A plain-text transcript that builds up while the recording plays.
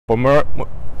For more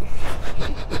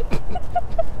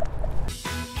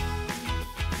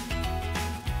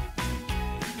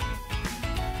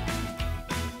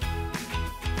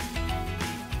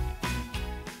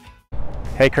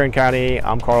Hey Kern County,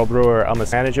 I'm Carl Brewer. I'm a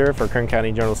manager for Kern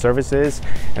County General Services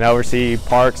and I oversee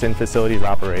parks and facilities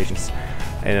operations.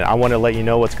 And I want to let you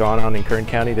know what's going on in Kern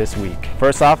County this week.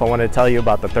 First off, I want to tell you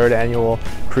about the 3rd annual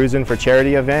Cruisin' for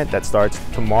Charity event that starts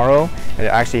tomorrow, and it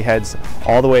actually heads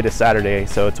all the way to Saturday.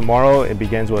 So tomorrow it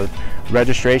begins with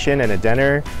registration and a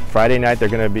dinner. Friday night they're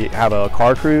going to have a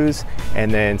car cruise,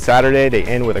 and then Saturday they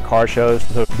end with a car show.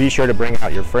 So be sure to bring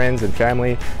out your friends and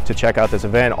family to check out this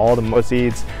event. All the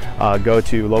proceeds go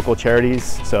to local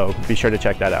charities, so be sure to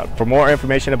check that out. For more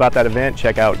information about that event,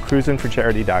 check out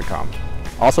cruisinforcharity.com.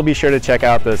 Also be sure to check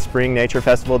out the Spring Nature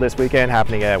Festival this weekend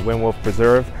happening at Windwolf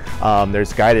Preserve.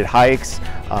 There's guided hikes.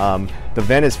 The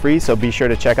event is free, so be sure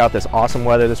to check out this awesome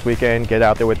weather this weekend. Get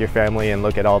out there with your family and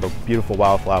look at all the beautiful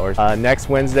wildflowers. Next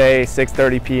Wednesday,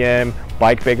 6:30 p.m.,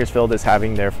 Bike Bakersfield is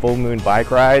having their full moon bike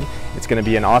ride. It's going to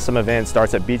be an awesome event.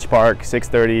 Starts at Beach Park,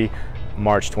 6:30.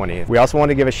 March 20th. We also want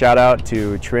to give a shout out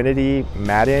to Trinity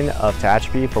Madden of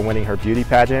Tehachapi for winning her beauty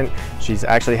pageant. She's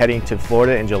actually heading to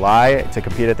Florida in July to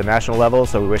compete at the national level,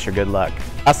 so we wish her good luck.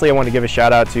 Lastly, I want to give a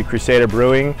shout out to Crusader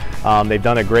Brewing. They've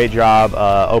done a great job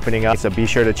opening up, so be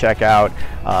sure to check out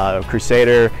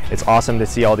Crusader. It's awesome to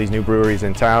see all these new breweries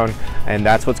in town, and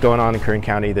that's what's going on in Kern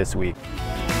County this week.